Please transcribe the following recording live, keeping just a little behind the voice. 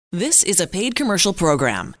This is a paid commercial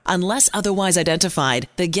program. Unless otherwise identified,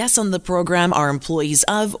 the guests on the program are employees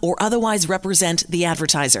of or otherwise represent the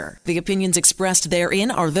advertiser. The opinions expressed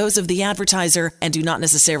therein are those of the advertiser and do not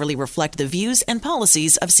necessarily reflect the views and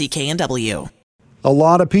policies of CKNW. A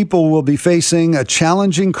lot of people will be facing a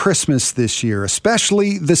challenging Christmas this year,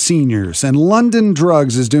 especially the seniors. And London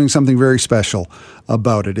Drugs is doing something very special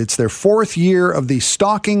about it. It's their 4th year of the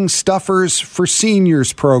Stocking Stuffers for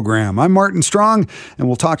Seniors program. I'm Martin Strong, and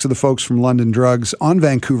we'll talk to the folks from London Drugs on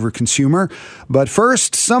Vancouver Consumer. But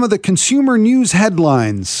first, some of the consumer news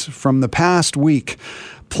headlines from the past week.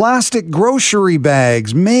 Plastic grocery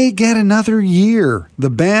bags may get another year. The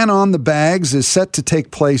ban on the bags is set to take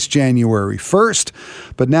place January 1st,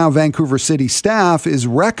 but now Vancouver City staff is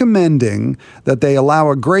recommending that they allow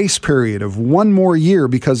a grace period of 1 more year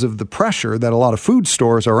because of the pressure that a lot of food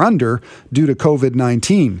stores are under due to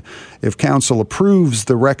COVID-19. If council approves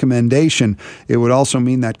the recommendation, it would also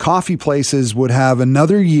mean that coffee places would have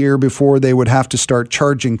another year before they would have to start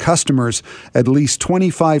charging customers at least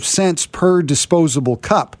 25 cents per disposable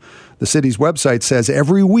cup. The city's website says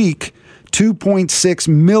every week, 2.6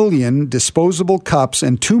 million disposable cups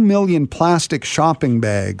and 2 million plastic shopping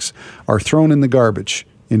bags are thrown in the garbage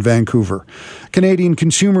in Vancouver. Canadian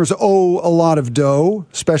consumers owe a lot of dough,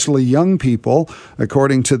 especially young people.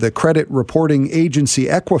 According to the credit reporting agency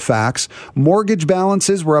Equifax, mortgage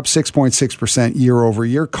balances were up 6.6% year over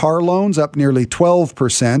year. Car loans up nearly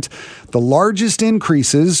 12%. The largest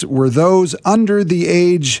increases were those under the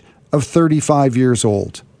age of 35 years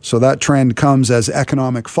old. So that trend comes as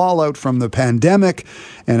economic fallout from the pandemic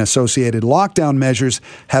and associated lockdown measures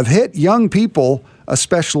have hit young people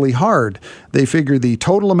especially hard. They figure the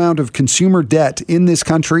total amount of consumer debt in this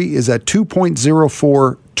country is at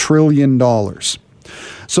 $2.04 trillion.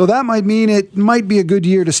 So that might mean it might be a good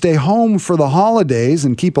year to stay home for the holidays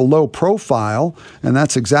and keep a low profile. And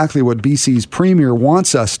that's exactly what BC's Premier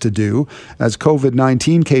wants us to do. As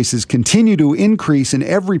COVID-19 cases continue to increase in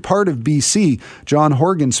every part of BC, John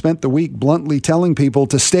Horgan spent the week bluntly telling people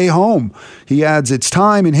to stay home. He adds it's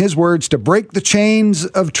time, in his words, to break the chains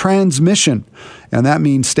of transmission. And that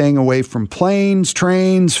means staying away from planes,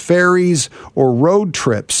 trains, ferries, or road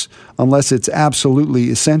trips unless it's absolutely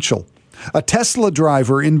essential. A Tesla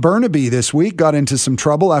driver in Burnaby this week got into some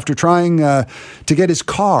trouble after trying to get his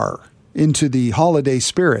car into the holiday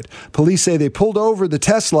spirit. Police say they pulled over the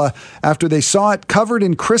Tesla after they saw it covered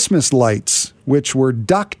in Christmas lights, which were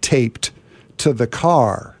duct taped to the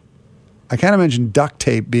car. I can't imagine duct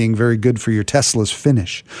tape being very good for your Tesla's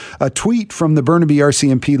finish. A tweet from the Burnaby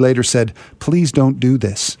RCMP later said, "Please don't do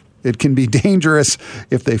this. It can be dangerous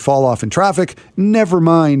if they fall off in traffic, never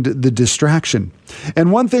mind the distraction."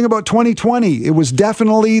 And one thing about 2020, it was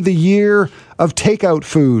definitely the year of takeout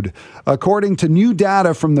food. According to new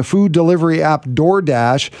data from the food delivery app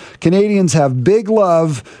DoorDash, Canadians have big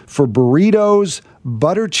love for burritos,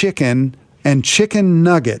 butter chicken, and chicken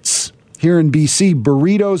nuggets. Here in BC,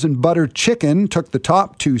 burritos and butter chicken took the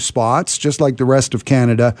top 2 spots, just like the rest of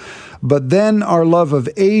Canada. But then our love of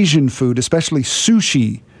Asian food, especially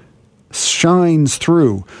sushi, shines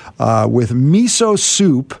through with miso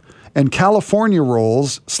soup and California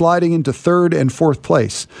rolls sliding into 3rd and 4th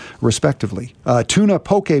place, respectively. Tuna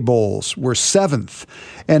poke bowls were 7th.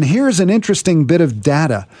 And here's an interesting bit of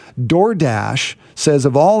data. DoorDash says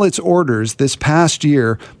of all its orders this past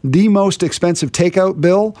year, the most expensive takeout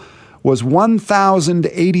bill was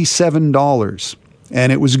 $1,087.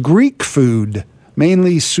 And it was Greek food,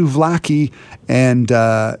 mainly souvlaki and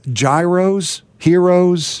gyros,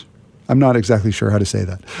 heroes. I'm not exactly sure how to say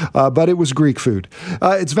that, but it was Greek food.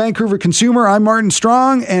 It's Vancouver Consumer. I'm Martin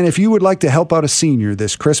Strong, and if you would like to help out a senior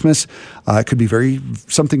this Christmas, it could be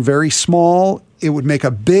something very small. It would make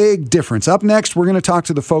a big difference. Up next, we're going to talk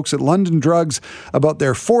to the folks at London Drugs about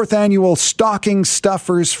their 4th annual Stocking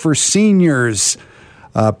Stuffers for Seniors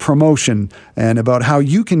promotion and about how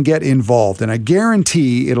you can get involved. And I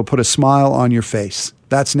guarantee it'll put a smile on your face.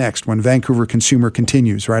 That's next when Vancouver Consumer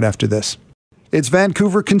continues right after this. It's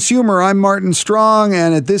Vancouver Consumer. I'm Martin Strong,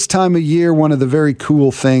 and at this time of year, one of the very cool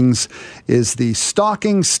things is the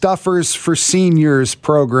Stocking Stuffers for Seniors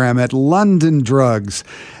program at London Drugs.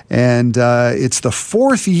 And it's the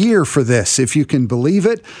 4th year for this, if you can believe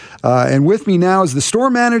it. And with me now is the store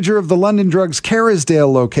manager of the London Drugs Kerrisdale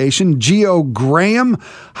location, Geo Graham.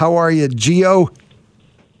 How are you, Geo?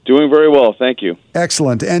 Doing very well, thank you.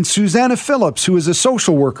 Excellent. And Susanna Phillips, who is a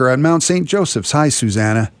social worker at Mount St. Joseph's. Hi,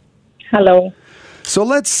 Susanna. Hello. So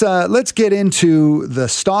let's get into the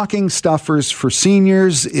Stocking Stuffers for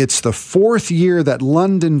Seniors. It's the 4th year that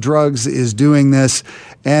London Drugs is doing this.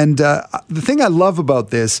 And the thing I love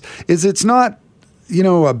about this is it's not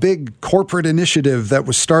a big corporate initiative that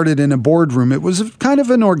was started in a boardroom. It was kind of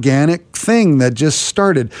an organic thing that just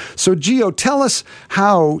started. So, Gio, tell us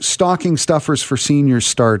how Stocking Stuffers for Seniors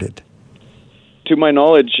started. To my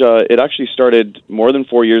knowledge, it actually started more than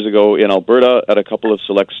 4 years ago in Alberta at a couple of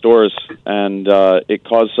select stores, and it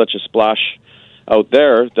caused such a splash out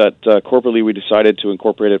there that corporately we decided to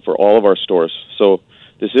incorporate it for all of our stores. So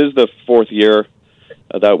this is the fourth year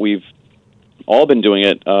that we've all been doing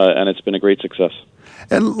it, and it's been a great success.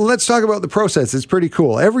 And let's talk about the process. It's pretty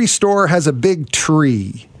cool. Every store has a big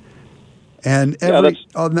tree, and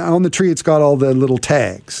on the tree it's got all the little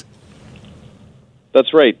tags.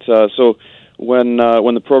 That's right. So when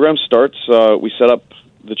the program starts, we set up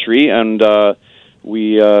the tree, and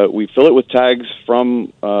we fill it with tags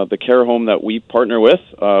from the care home that we partner with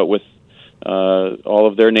all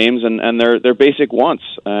of their names and their basic wants,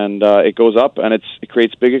 and it goes up, and it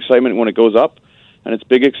creates big excitement when it goes up, and it's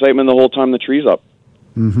big excitement the whole time the tree's up.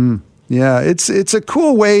 Mm-hmm. Yeah, it's a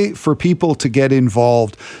cool way for people to get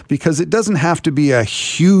involved because it doesn't have to be a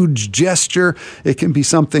huge gesture. It can be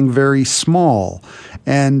something very small.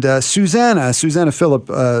 And Susanna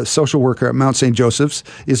Phillip, social worker at Mount St. Joseph's,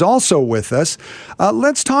 is also with us.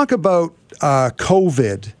 Let's talk about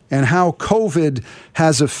COVID and how COVID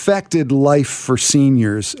has affected life for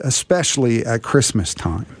seniors, especially at Christmas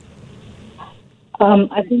time.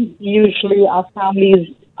 I think usually our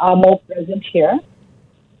families are more present here.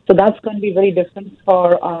 So that's going to be very different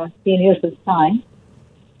for our seniors this time.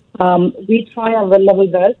 We try our level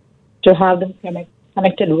best to have them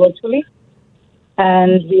connected virtually.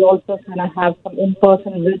 And we also kind of have some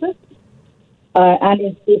in-person visits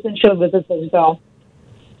and essential visits as well.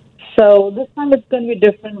 So this time it's going to be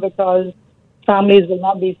different because families will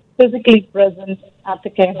not be physically present at the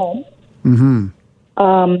care home. Mm-hmm.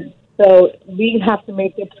 So we have to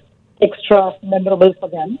make it extra memorable for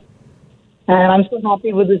them. And I'm so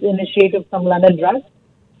happy with this initiative from London Drugs,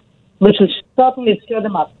 which will certainly stir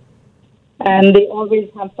them up. And they always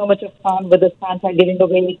have so much of fun with the Santa giving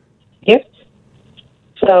away gifts.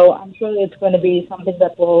 So I'm sure it's going to be something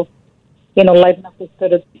that will, lighten up the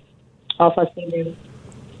spirit of our seniors.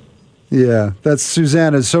 Yeah, that's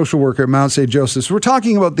Susanna, social worker at Mount St. Joseph's. We're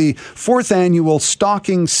talking about the 4th annual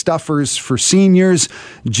Stocking Stuffers for Seniors.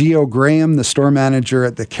 Gio Graham, the store manager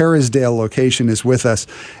at the Kerrisdale location, is with us.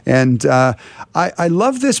 And I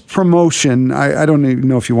love this promotion. I don't even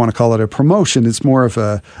know if you want to call it a promotion. It's more of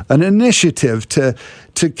an initiative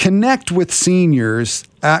to connect with seniors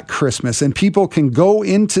at Christmas. And people can go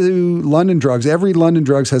into London Drugs. Every London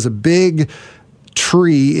Drugs has a big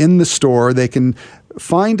tree in the store. They can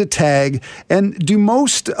find a tag. And do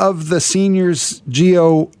most of the seniors,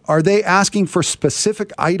 Gio, are they asking for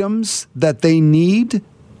specific items that they need?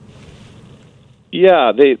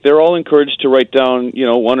 Yeah, they're all encouraged to write down,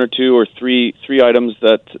 one or two or three items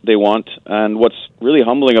that they want. And what's really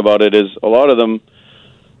humbling about it is a lot of them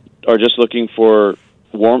are just looking for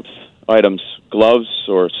warmth items, gloves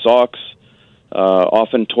or socks,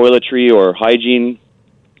 often toiletry or hygiene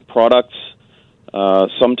products.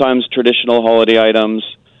 Sometimes traditional holiday items,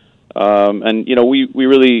 and we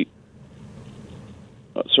really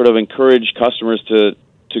sort of encourage customers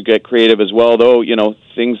to get creative as well. Though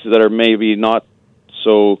things that are maybe not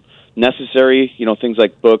so necessary, things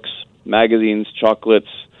like books, magazines, chocolates,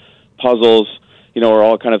 puzzles, are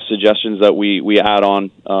all kind of suggestions that we add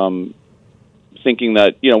on, thinking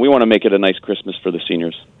that we want to make it a nice Christmas for the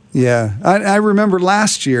seniors. Yeah, I remember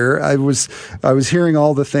last year I was hearing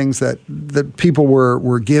all the things that people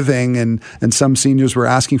were giving and some seniors were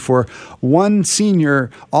asking for. One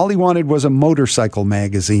senior, all he wanted was a motorcycle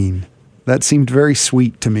magazine. That seemed very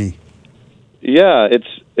sweet to me. Yeah, it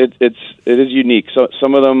is unique. So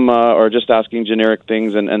some of them are just asking generic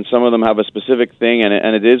things, and some of them have a specific thing, and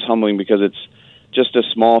it is humbling because it's just a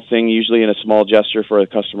small thing, usually in a small gesture for a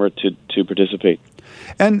customer to participate.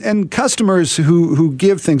 And customers who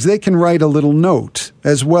give things, they can write a little note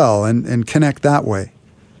as well and connect that way.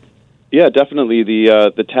 Yeah, definitely.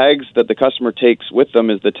 The tags that the customer takes with them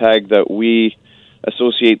is the tag that we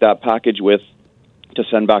associate that package with to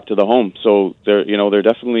send back to the home. So they're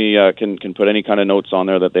definitely can put any kind of notes on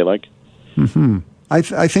there that they like. Mm-hmm.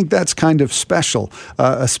 I think that's kind of special,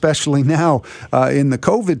 especially now in the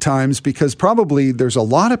COVID times, because probably there's a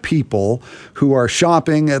lot of people who are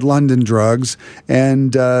shopping at London Drugs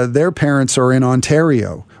and their parents are in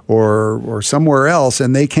Ontario or somewhere else,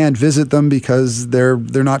 and they can't visit them because they're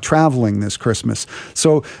not traveling this Christmas.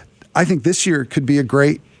 So I think this year could be a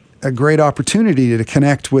great opportunity to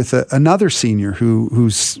connect with another senior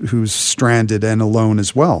who's stranded and alone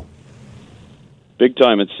as well. Big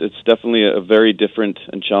time. It's definitely a very different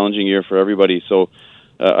and challenging year for everybody. So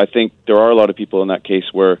I think there are a lot of people in that case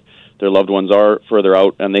where their loved ones are further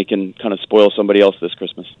out and they can kind of spoil somebody else this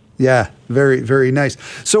Christmas. Yeah, very, very nice.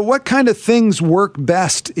 So what kind of things work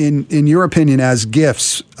best, in your opinion, as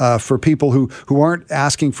gifts for people who aren't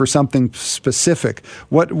asking for something specific?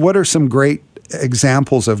 What are some great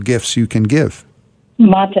examples of gifts you can give?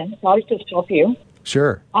 Martin, sorry to stop you.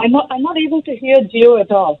 Sure. I'm not able to hear Gio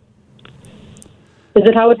at all. Is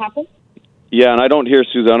it how it happened? Yeah, and I don't hear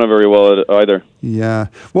Susanna very well either. Yeah.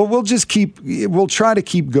 Well, we'll try to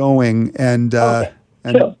keep going and Okay.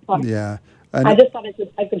 and Sure. Fine. yeah. I just thought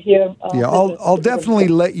I could hear. Yeah, I'll definitely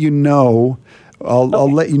let you know.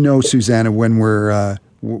 I'll let you know, Susanna, when we're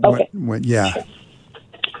Okay. yeah.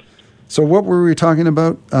 So what were we talking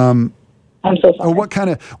about? I'm so sorry. What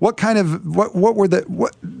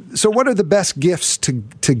are the best gifts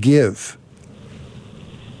to give?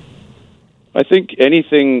 I think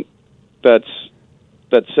anything that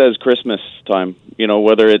says Christmas time,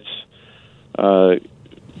 whether it's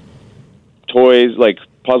toys like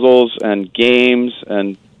puzzles and games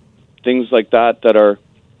and things like that are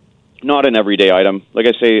not an everyday item. Like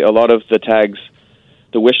I say, a lot of the tags,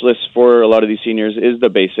 the wish list for a lot of these seniors is the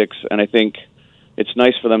basics, and I think it's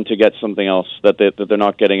nice for them to get something else that they're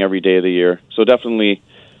not getting every day of the year. So definitely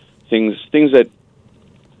things that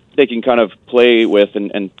they can kind of play with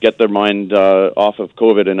and get their mind off of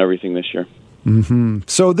COVID and everything this year. Mm-hmm.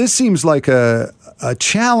 So this seems like a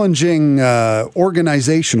challenging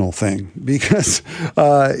organizational thing because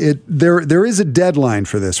there is a deadline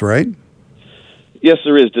for this, right? Yes,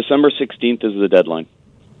 there is. December 16th is the deadline.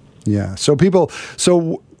 Yeah. So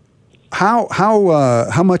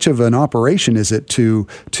how much of an operation is it to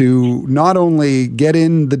not only get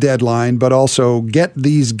in the deadline but also get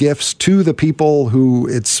these gifts to the people who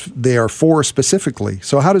they are for specifically?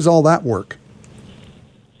 So how does all that work?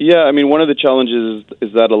 Yeah, I mean, one of the challenges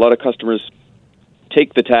is that a lot of customers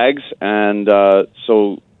take the tags, and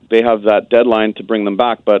so they have that deadline to bring them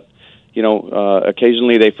back. But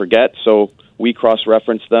occasionally they forget, so we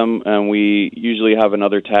cross-reference them, and we usually have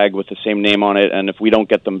another tag with the same name on it. And if we don't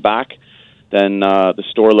get them back, then the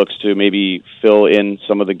store looks to maybe fill in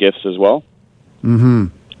some of the gifts as well. Mm-hmm.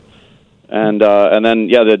 And then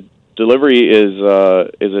the delivery is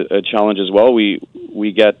a challenge as well. We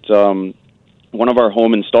get one of our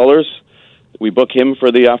home installers. We book him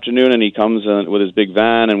for the afternoon, and he comes with his big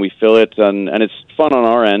van, and we fill it, and it's fun on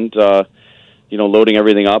our end, loading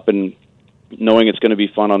everything up and knowing it's going to be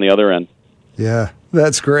fun on the other end. Yeah,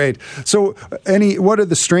 that's great. So what are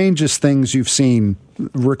the strangest things you've seen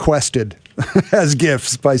requested as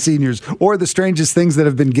gifts by seniors, or the strangest things that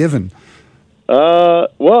have been given?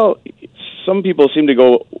 Well, some people seem to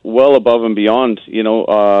go well above and beyond.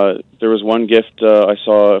 There was one gift I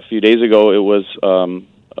saw a few days ago. It was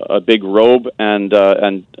a big robe and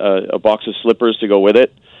a box of slippers to go with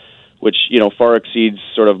it, which far exceeds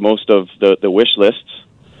sort of most of the wish lists.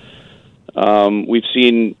 We've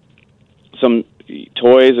seen some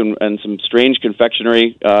toys and some strange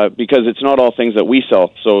confectionery because it's not all things that we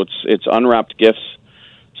sell. So it's unwrapped gifts.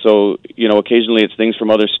 So occasionally it's things from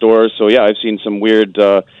other stores. So yeah, I've seen some weird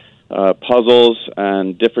puzzles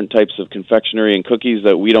and different types of confectionery and cookies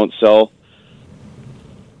that we don't sell.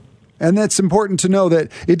 And that's important to know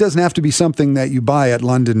that it doesn't have to be something that you buy at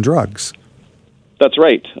London Drugs. That's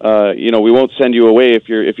right. We won't send you away if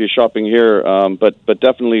you're shopping here, but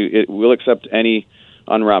definitely we'll accept any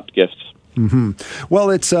unwrapped gifts. Mm-hmm. Well,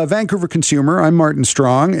 it's Vancouver Consumer. I'm Martin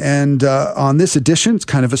Strong, and on this edition, it's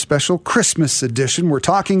kind of a special Christmas edition. We're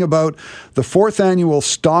talking about the 4th annual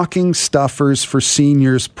Stocking Stuffers for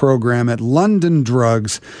Seniors program at London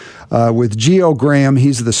Drugs with Gio Graham.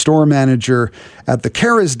 He's the store manager at the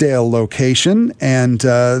Kerrisdale location, and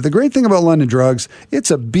the great thing about London Drugs, it's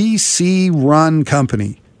a BC-run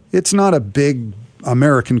company. It's not a big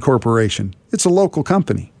American corporation. It's a local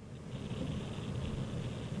company.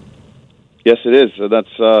 Yes, it is. So that's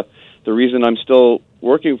the reason I'm still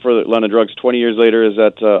working for London Drugs 20 years later is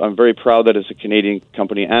that I'm very proud that it's a Canadian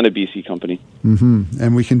company and a BC company. Mm-hmm.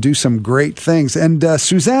 And we can do some great things. And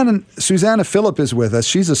Susanna Phillip is with us.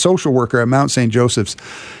 She's a social worker at Mount St. Joseph's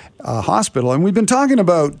Hospital. And we've been talking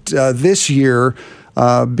about this year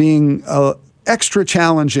being extra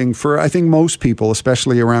challenging for, I think, most people,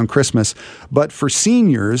 especially around Christmas. But for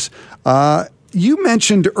seniors, you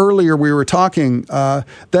mentioned earlier, we were talking, that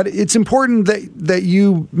it's important that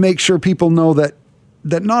you make sure people know that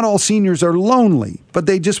not all seniors are lonely, but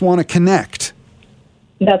they just want to connect.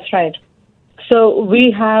 That's right. So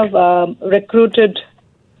we have recruited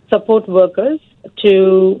support workers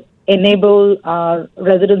to enable our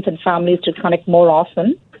residents and families to connect more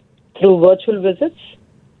often through virtual visits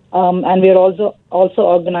And we are also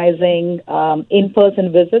organizing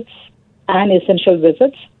in-person visits and essential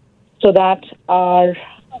visits so that our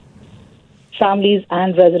families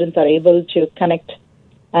and residents are able to connect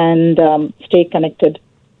and stay connected.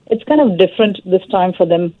 It's kind of different this time for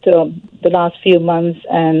them to the last few months,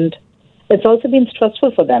 and it's also been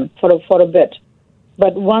stressful for them for a bit.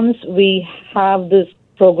 But once we have this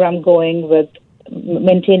program going with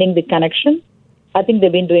maintaining the connection, I think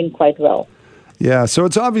they've been doing quite well. Yeah, so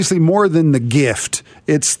it's obviously more than the gift;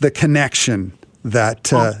 it's the connection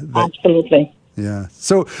that. Absolutely. Yeah.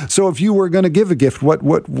 So if you were going to give a gift, what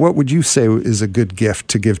would you say is a good gift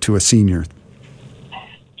to give to a senior?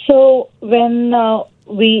 So when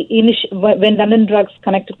when London Drugs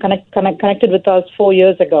connected with us 4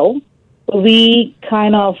 years ago, we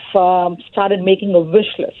kind of started making a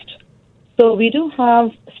wish list. So we do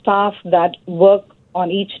have staff that work on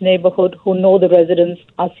each neighborhood who know the residents,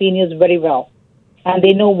 our seniors, very well, and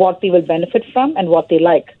they know what they will benefit from and what they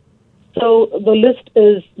like. So the list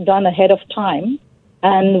is done ahead of time,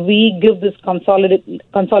 and we give this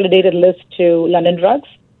consolidated list to London Drugs,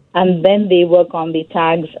 and then they work on the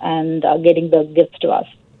tags and getting the gifts to us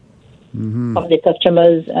from their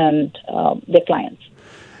customers and their clients.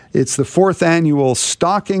 It's the 4th annual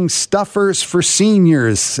Stocking Stuffers for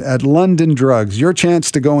Seniors at London Drugs. Your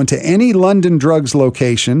chance to go into any London Drugs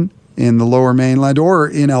location in the Lower Mainland or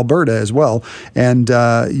in Alberta as well. And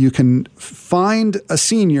you can find a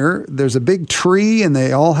senior. There's a big tree, and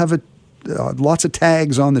they all have lots of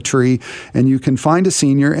tags on the tree, and you can find a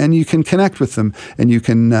senior and you can connect with them, and you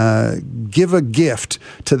can give a gift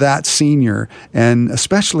to that senior. And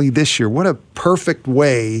especially this year, what a perfect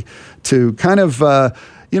way to kind of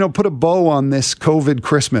put a bow on this COVID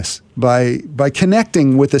Christmas by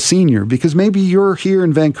connecting with a senior, because maybe you're here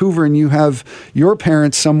in Vancouver and you have your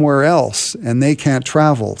parents somewhere else and they can't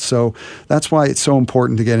travel. So that's why it's so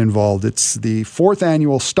important to get involved. It's the 4th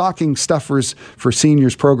annual Stocking Stuffers for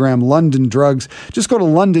Seniors program, London Drugs. Just go to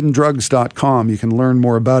londondrugs.com. You can learn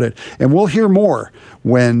more about it. And we'll hear more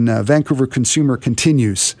when Vancouver Consumer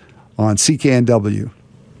continues on CKNW.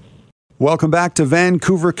 Welcome back to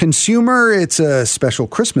Vancouver Consumer. It's a special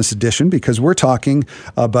Christmas edition because we're talking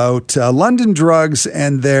about London Drugs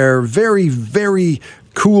and their very, very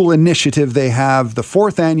cool initiative they have, the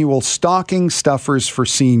 4th annual Stocking Stuffers for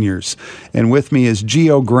Seniors. And with me is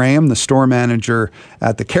Gio Graham, the store manager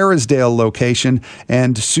at the Kerrisdale location,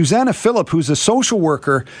 and Susanna Phillip, who's a social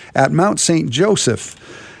worker at Mount St. Joseph,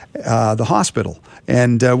 the hospital.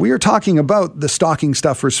 And we are talking about the Stocking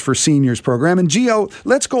Stuffers for Seniors program. And Gio,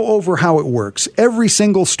 let's go over how it works. Every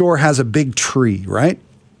single store has a big tree, right?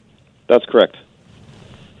 That's correct.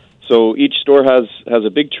 So each store has a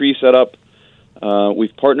big tree set up.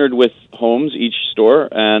 We've partnered with homes, each store,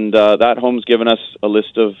 and that home's given us a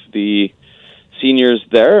list of the seniors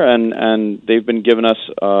there, and they've been giving us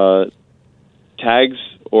tags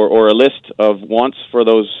or a list of wants for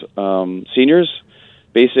those seniors,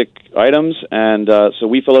 basic items, and so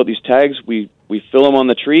we fill out these tags. We fill them on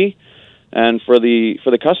the tree, and for the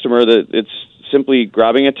customer, it's simply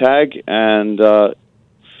grabbing a tag and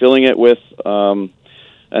filling it with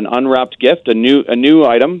an unwrapped gift, a new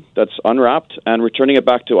item that's unwrapped, and returning it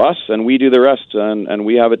back to us, and we do the rest, and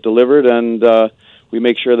we have it delivered, and we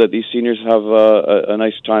make sure that these seniors have a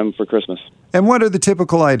nice time for Christmas. And what are the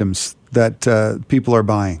typical items that people are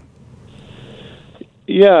buying?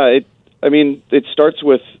 Yeah, it starts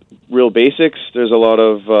with real basics. There's a lot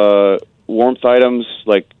of warmth items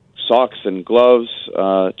like socks and gloves,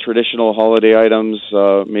 traditional holiday items,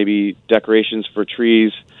 maybe decorations for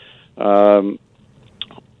trees. Toiletries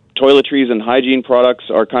and hygiene products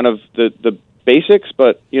are kind of the basics,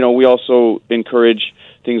 but we also encourage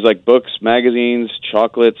things like books, magazines,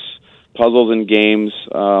 chocolates, puzzles, and games.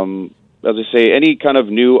 As I say, any kind of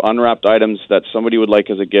new unwrapped items that somebody would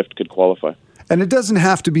like as a gift could qualify. And it doesn't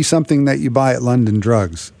have to be something that you buy at London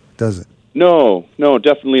Drugs, does it? No,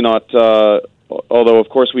 definitely not. Although, of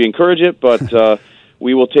course, we encourage it, but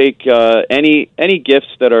we will take any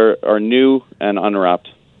gifts that are new and unwrapped.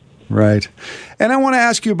 Right. And I want to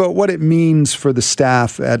ask you about what it means for the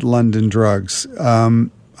staff at London Drugs.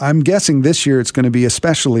 I'm guessing this year it's going to be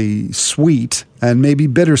especially sweet and maybe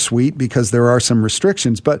bittersweet because there are some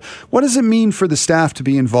restrictions. But what does it mean for the staff to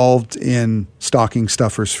be involved in Stocking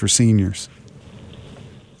Stuffers for Seniors?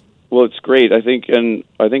 Well, it's great. I think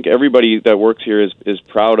everybody that works here is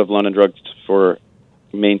proud of London Drugs for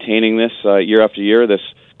maintaining this year after year, this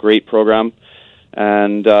great program.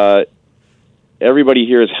 And everybody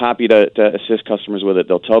here is happy to assist customers with it.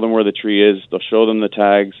 They'll tell them where the tree is. They'll show them the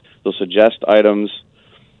tags. They'll suggest items.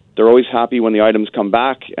 they're always happy when the items come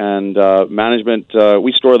back, and management,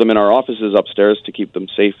 we store them in our offices upstairs to keep them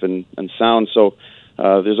safe and sound. So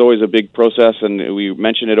there's always a big process, and we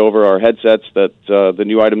mention it over our headsets that the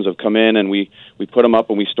new items have come in, and we put them up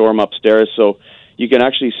and we store them upstairs. So you can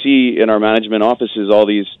actually see in our management offices all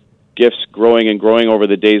these gifts growing and growing over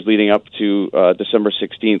the days leading up to December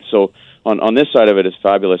 16th. So on this side of it, it's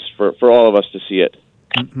fabulous for all of us to see it.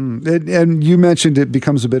 Mm-hmm. And you mentioned it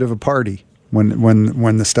becomes a bit of a party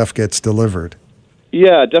when the stuff gets delivered.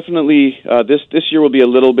 Yeah, definitely. This year will be a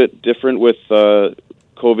little bit different with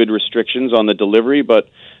COVID restrictions on the delivery, but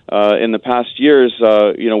in the past years,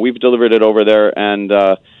 we've delivered it over there, and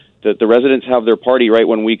the residents have their party right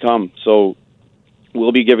when we come. So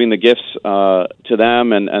we'll be giving the gifts to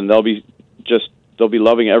them, and they'll be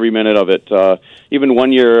loving every minute of it. Even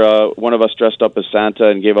one year, one of us dressed up as Santa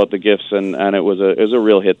and gave out the gifts, and it was a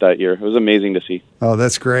real hit that year. It was amazing to see. Oh,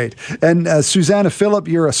 that's great. And Susanna Phillip,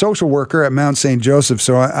 you're a social worker at Mount St. Joseph,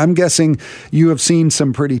 so I'm guessing you have seen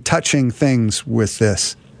some pretty touching things with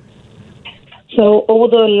this. So over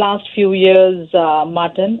the last few years,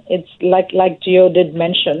 Martin, it's like Gio did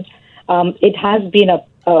mention, it has been a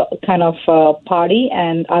kind of party,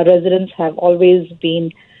 and our residents have always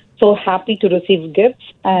been so happy to receive gifts.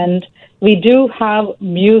 And we do have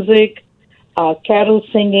music, carol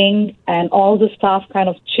singing, and all the staff kind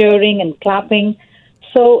of cheering and clapping.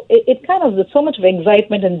 So it kind of, there's so much of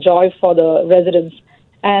excitement and joy for the residents.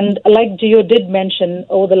 And like Gio did mention,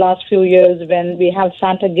 over the last few years, when we have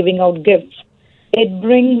Santa giving out gifts, it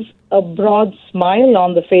brings a broad smile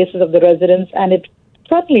on the faces of the residents, and it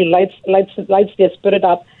certainly lights their spirit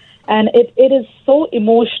up. And it is so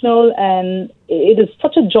emotional, and it is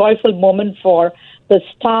such a joyful moment for the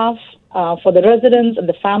staff, for the residents and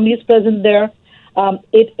the families present there.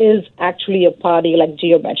 It is actually a party, like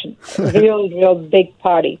Gio mentioned, real big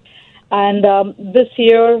party. And this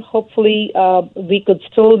year, hopefully, we could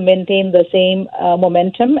still maintain the same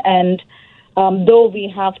momentum. And though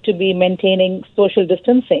we have to be maintaining social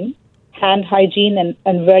distancing, hand hygiene,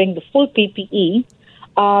 and wearing the full PPE,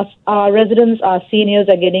 our residents, our seniors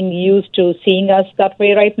are getting used to seeing us that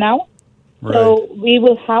way right now. Right. So we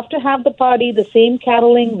will have to have the party, the same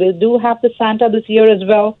caroling. We'll do have the Santa this year as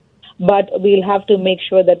well, but we'll have to make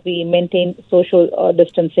sure that we maintain social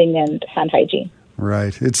distancing and hand hygiene.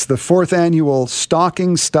 Right. It's the 4th annual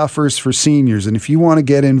Stocking Stuffers for Seniors. And if you want to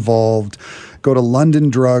get involved, go to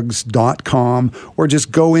londondrugs.com or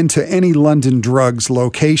just go into any London Drugs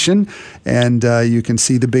location, and you can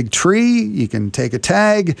see the big tree, you can take a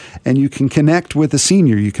tag, and you can connect with a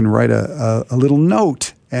senior. You can write a little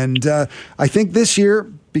note. And I think this year,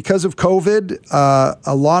 because of COVID,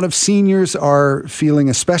 a lot of seniors are feeling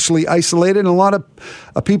especially isolated, and a lot of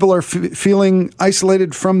people are feeling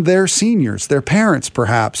isolated from their seniors, their parents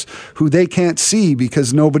perhaps, who they can't see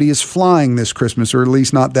because nobody is flying this Christmas, or at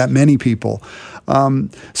least not that many people.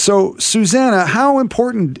 So, Susanna, how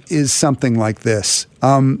important is something like this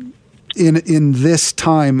in this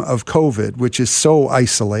time of COVID, which is so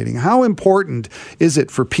isolating? How important is it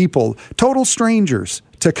for people, total strangers,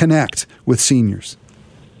 to connect with seniors?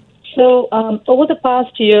 So over the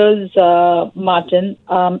past years, Martin,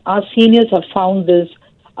 our seniors have found this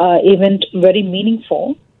event very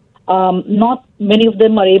meaningful. Not many of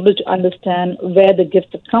them are able to understand where the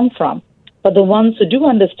gifts have come from, but the ones who do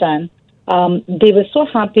understand, they were so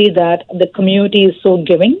happy that the community is so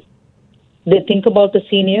giving. They think about the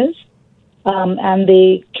seniors, and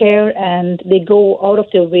they care, and they go out of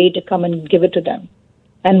their way to come and give it to them.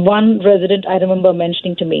 And one resident I remember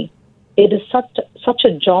mentioning to me, it is such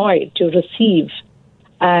a joy to receive.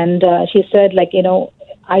 And she said,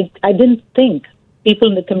 I didn't think people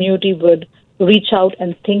in the community would reach out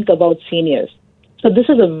and think about seniors. So this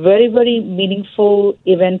is a very, very meaningful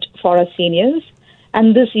event for our seniors.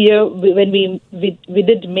 And this year, when we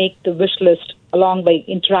did make the wish list along by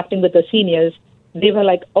interacting with the seniors, they were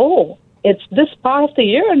like, oh, it's this part of the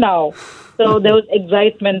year now. So there was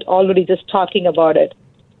excitement already just talking about it.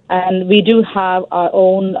 And we do have our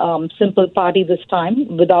own simple party this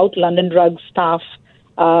time without London Drugs staff.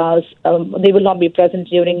 They will not be present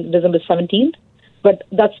during December 17th, but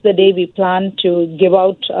that's the day we plan to give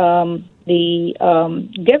out the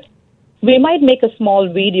gift. We might make a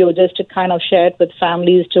small video just to kind of share it with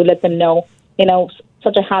families to let them know,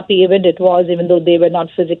 such a happy event it was, even though they were not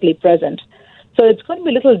physically present. So it's going to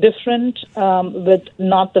be a little different with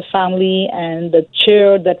not the family and the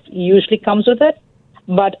cheer that usually comes with it.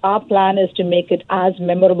 But our plan is to make it as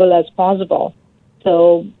memorable as possible,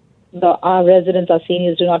 so our residents, our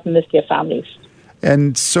seniors, do not miss their families.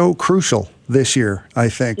 And so crucial this year, I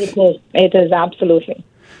think. It is absolutely.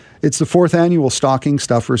 It's the 4th annual Stocking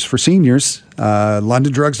Stuffers for Seniors.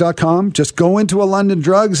 LondonDrugs.com. Just go into a London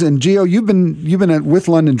Drugs. And Gio, you've been with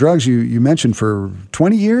London Drugs. You mentioned for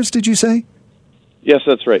 20 years. Did you say? Yes,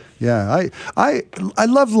 that's right. Yeah, I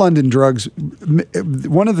love London Drugs.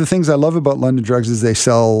 One of the things I love about London Drugs is they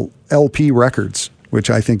sell LP records,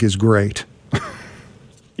 which I think is great.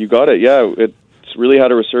 You got it. Yeah, it's really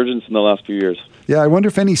had a resurgence in the last few years. Yeah, I wonder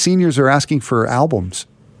if any seniors are asking for albums.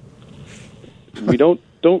 We don't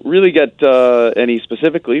really get any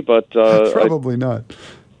specifically, but probably not.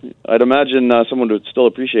 I'd imagine someone would still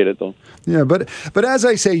appreciate it, though. Yeah, but as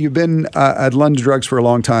I say, you've been at London Drugs for a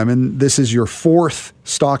long time, and this is your 4th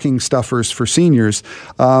Stocking Stuffers for Seniors.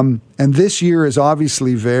 And this year is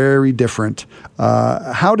obviously very different.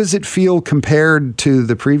 How does it feel compared to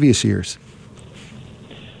the previous years?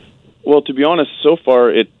 Well, to be honest, so far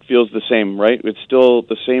it feels the same, right? It's still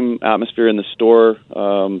the same atmosphere in the store.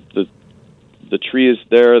 The tree is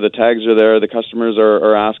there, the tags are there, the customers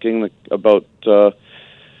are asking about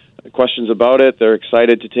questions about it. They're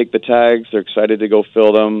excited to take the tags. They're excited to go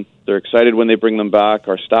fill them. They're excited when they bring them back.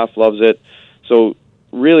 Our staff loves it. So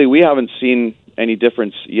really, we haven't seen any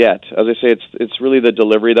difference yet. As I say, it's really the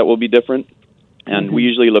delivery that will be different. And we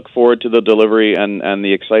usually look forward to the delivery and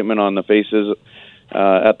the excitement on the faces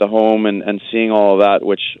at the home and seeing all of that,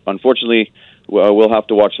 which unfortunately we'll have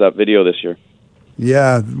to watch that video this year.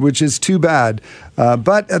 Yeah, which is too bad.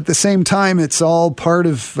 But at the same time, it's all part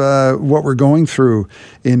of what we're going through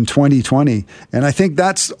in 2020. And I think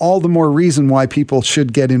that's all the more reason why people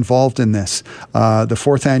should get involved in this. The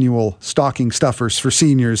 4th annual Stocking Stuffers for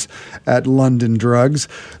Seniors at London Drugs.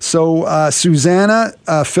 So Susanna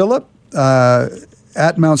Phillip,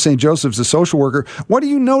 at Mount St. Joseph's, a social worker. What are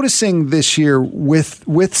you noticing this year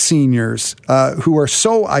with seniors who are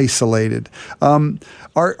so isolated?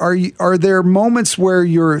 Are there moments where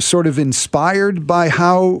you're sort of inspired by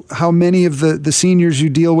how many of the seniors you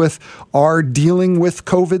deal with are dealing with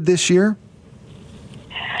COVID this year?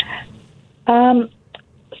 I'd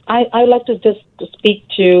like to just speak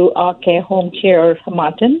to our care home here,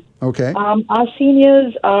 Martin. Okay. Our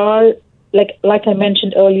seniors are, like I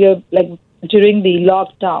mentioned earlier, during the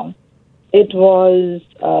lockdown, it was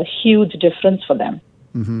a huge difference for them.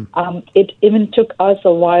 Mm-hmm. It even took us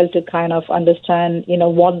a while to kind of understand,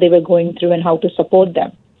 what they were going through and how to support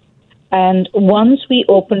them. And once we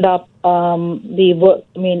opened up the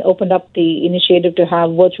initiative to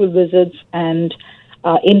have virtual visits and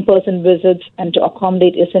in-person visits and to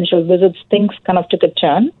accommodate essential visits, things kind of took a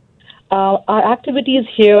turn. Our activities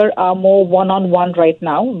here are more one-on-one right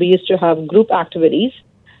now. We used to have group activities.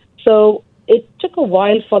 So it took a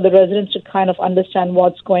while for the residents to kind of understand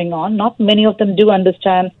what's going on. Not many of them do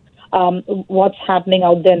understand what's happening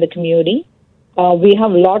out there in the community. We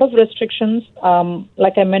have a lot of restrictions.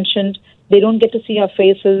 Like I mentioned, they don't get to see our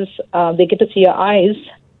faces. They get to see our eyes.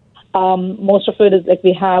 Most of it is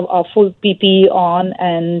we have our full PPE on,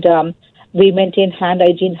 and we maintain hand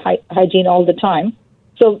hygiene all the time.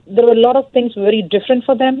 So there are a lot of things very different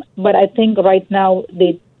for them, but I think right now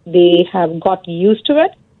they have got used to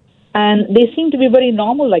it. And they seem to be very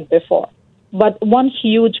normal like before. But one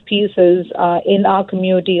huge piece is in our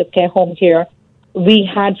community, a care home here, we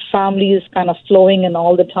had families kind of flowing in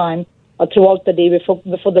all the time throughout the day before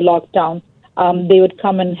the lockdown. They would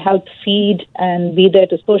come and help feed and be there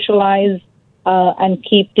to socialize and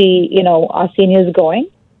keep our seniors going.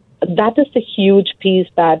 That is the huge piece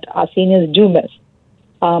that our seniors do miss.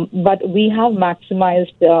 But we have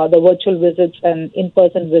maximized the virtual visits and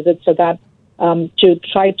in-person visits so that to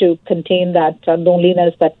try to contain that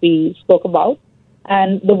loneliness that we spoke about.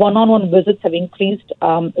 And the one-on-one visits have increased.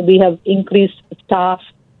 We have increased staff,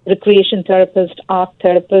 recreation therapist, art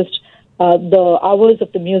therapist. The hours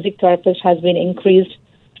of the music therapist has been increased.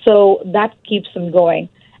 So that keeps them going.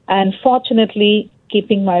 And fortunately,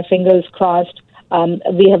 keeping my fingers crossed,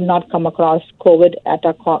 we have not come across COVID at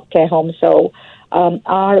our care home. So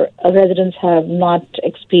our residents have not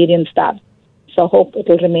experienced that. So I hope it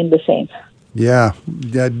will remain the same. Yeah,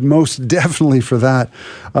 most definitely for that.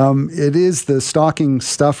 It is the Stocking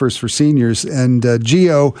Stuffers for Seniors. And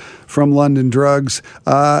Gio from London Drugs,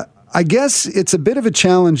 I guess it's a bit of a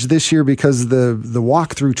challenge this year because the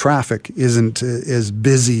walk-through traffic isn't as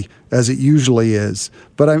busy as it usually is.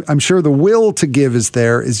 But I'm sure the will to give is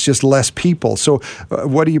there. It's just less people. So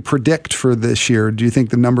what do you predict for this year? Do you think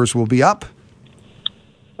the numbers will be up?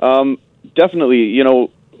 Definitely.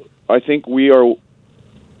 I think we are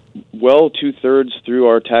well 2/3 through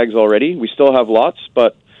our tags already. We still have lots,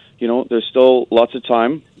 but there's still lots of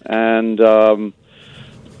time, and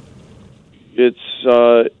it's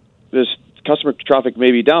there's customer traffic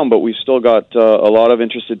may be down, but we've still got a lot of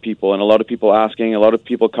interested people and a lot of people asking. A lot of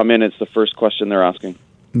people come in. It's the first question they're asking.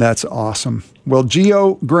 That's awesome. Well,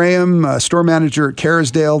 Geo Graham, store manager at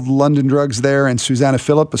Kerrisdale, London Drugs there, and Susanna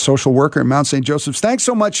Phillip, a social worker at Mount St. Joseph's. Thanks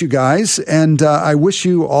so much, you guys, and I wish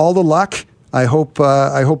you all the luck. I hope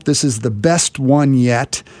this is the best one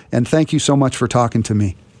yet, and thank you so much for talking to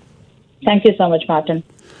me. Thank you so much, Martin.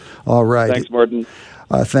 All right. Thanks, Martin.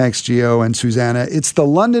 Thanks, Gio and Susanna. It's the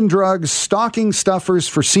London Drugs stocking stuffers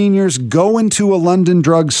for seniors. Go into a London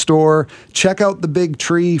Drugs store, check out the big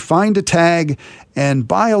tree, find a tag, and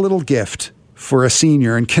buy a little gift for a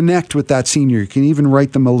senior and connect with that senior. You can even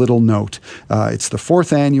write them a little note. It's the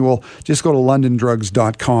 4th annual. Just go to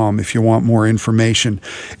londondrugs.com if you want more information.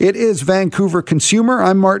 It is Vancouver Consumer.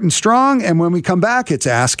 I'm Martin Strong, and when we come back, it's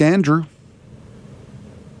Ask Andrew.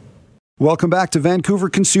 Welcome back to Vancouver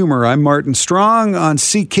Consumer. I'm Martin Strong on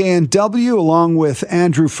CKNW, along with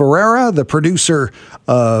Andrew Ferreira, the producer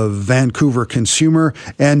of Vancouver Consumer.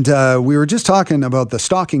 And we were just talking about the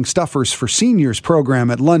Stocking Stuffers for Seniors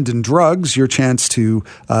program at London Drugs, your chance to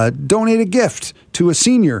donate a gift to a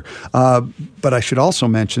senior. But I should also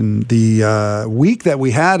mention the week that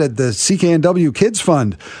we had at the CKNW Kids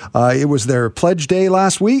Fund. It was their pledge day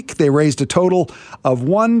last week. They raised a total of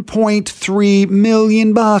 $1.3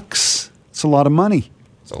 million. It's a lot of money.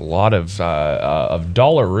 It's a lot of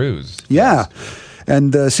dollaroos. Yeah.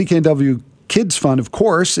 And the CKNW Kids Fund, of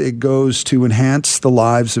course, it goes to enhance the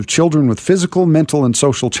lives of children with physical, mental, and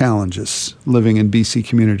social challenges living in BC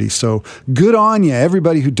communities. So good on you,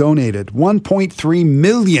 everybody who donated. $1.3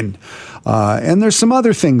 million. And there's some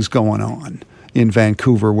other things going on in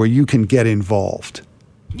Vancouver where you can get involved.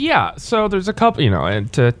 Yeah, so there's a couple,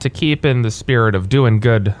 and to keep in the spirit of doing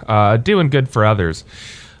good for others.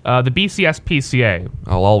 The BCSPCA,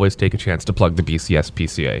 I'll always take a chance to plug the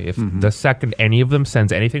BCSPCA. If the second any of them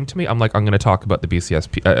sends anything to me, I'm going to talk about the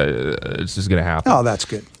BCSP. It's just going to happen. Oh, that's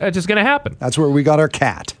good. It's just going to happen. That's where we got our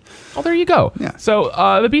cat. Oh, there you go. Yeah. So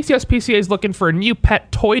the BCSPCA is looking for new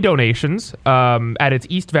pet toy donations at its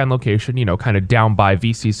East Van location, kind of down by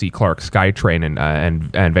VCC Clark SkyTrain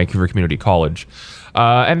and Vancouver Community College.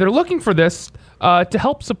 And they're looking for this to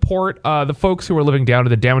help support the folks who are living down to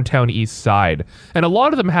the downtown east side. And a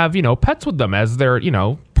lot of them have, pets with them as their,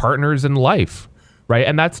 partners in life, right?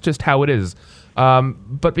 And that's just how it is.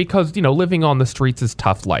 But because, living on the streets is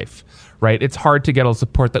tough life, right? It's hard to get all the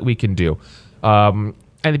support that we can do. And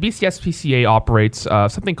the BCSPCA operates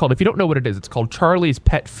something called, if you don't know what it is, it's called Charlie's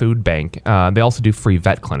Pet Food Bank. They also do free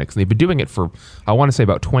vet clinics. And they've been doing it for, I want to say,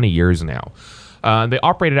 about 20 years now. They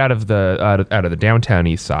operate out of the downtown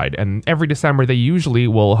east side, and every December they usually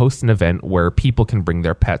will host an event where people can bring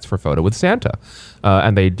their pets for photo with Santa,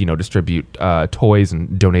 and they distribute toys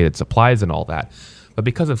and donated supplies and all that. But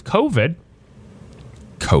because of COVID,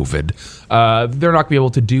 they're not going to be able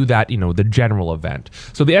to do that, the general event.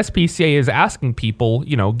 So the SPCA is asking people,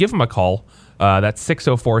 give them a call. That's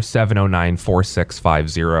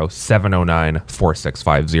 604-709-4650,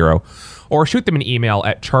 709-4650. Or shoot them an email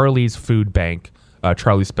at Charlie's Food Bank,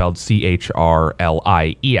 Charlie spelled CHRLIES,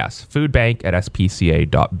 foodbank at spca.bc.ca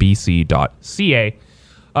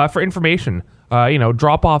for information.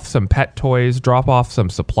 Drop off some pet toys, drop off some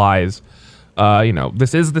supplies.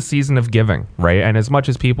 This is the season of giving, right? And as much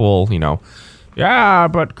as people, yeah,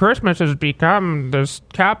 but Christmas has become this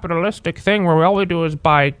capitalistic thing where all we do is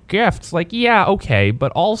buy gifts. Yeah, okay,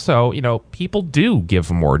 but also, people do give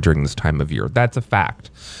more during this time of year. That's a fact.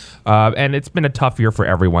 And it's been a tough year for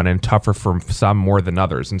everyone, and tougher for some more than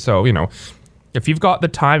others. And so, if you've got the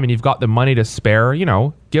time and you've got the money to spare,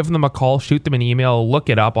 give them a call, shoot them an email, look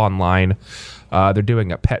it up online. They're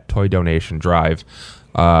doing a pet toy donation drive.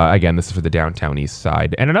 Again, this is for the downtown east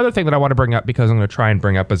side. And another thing that I want to bring up, because I'm going to try and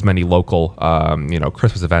bring up as many local,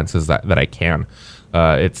 Christmas events as that I can.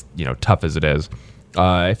 It's, tough as it is.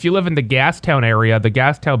 If you live in the Gastown area, the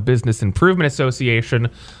Gastown Business Improvement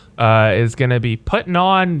Association is going to be putting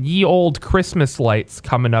on ye old Christmas lights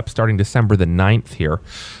coming up starting December the 9th here.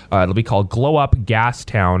 It'll be called Glow Up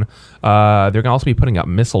Gastown. They're going to also be putting up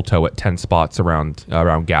mistletoe at 10 spots around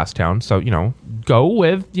Gastown. So, go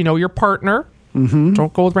with, your partner. Mm-hmm.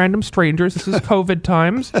 Don't go with random strangers. This is COVID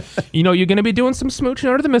times. You're going to be doing some smooching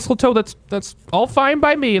under the mistletoe. That's all fine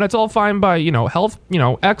by me, and it's all fine by, health,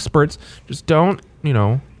 experts. Just don't,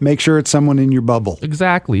 make sure it's someone in your bubble.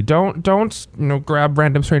 Exactly. Don't grab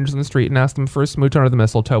random strangers in the street and ask them for a smooch under the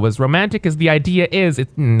mistletoe. As romantic as the idea is,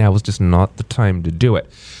 now is just not the time to do it.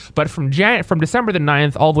 But from December the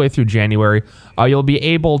 9th all the way through January, you'll be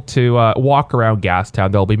able to walk around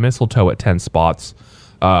Gastown. There'll be mistletoe at 10 spots.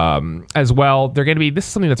 As well, this is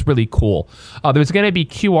something that's really cool. There's going to be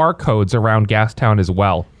QR codes around Gastown as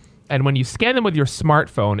well. And when you scan them with your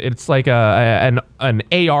smartphone, it's like an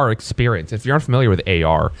AR experience. If you're unfamiliar with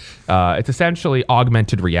AR, it's essentially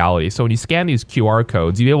augmented reality. So when you scan these QR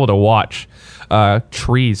codes, you're able to watch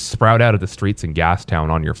trees sprout out of the streets in Gastown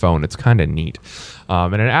on your phone. It's kind of neat.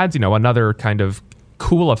 And it adds, another kind of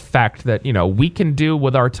cool effect that, we can do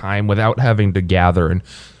with our time without having to gather in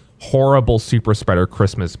horrible super spreader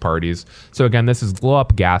Christmas parties. So again, this is Glow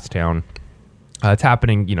Up Gastown. It's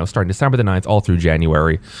happening, starting December the 9th all through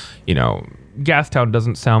January. Gastown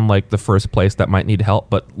doesn't sound like the first place that might need help,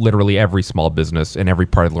 but literally every small business in every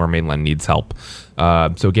part of the Lower Mainland needs help.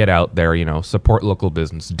 So get out there, support local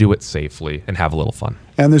business, do it safely, and have a little fun.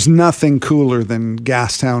 And there's nothing cooler than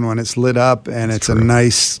Gastown when it's lit up and it's a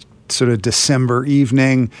nice sort of December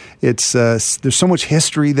evening. It's there's so much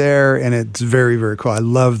history there, and it's very, very cool. I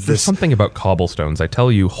love this. There's something about cobblestones. I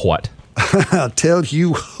tell you what. I'll tell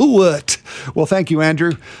you what. Well, thank you,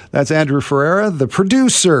 Andrew. That's Andrew Ferreira, the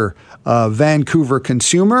producer of Vancouver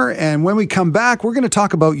Consumer. And when we come back, we're going to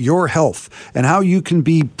talk about your health and how you can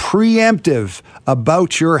be preemptive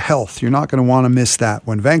about your health. You're not going to want to miss that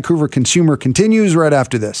when Vancouver Consumer continues right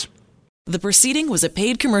after this. The proceeding was a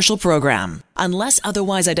paid commercial program. Unless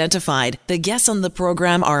otherwise identified, the guests on the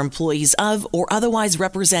program are employees of or otherwise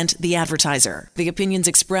represent the advertiser. The opinions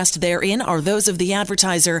expressed therein are those of the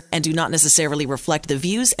advertiser and do not necessarily reflect the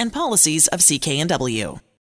views and policies of CKNW.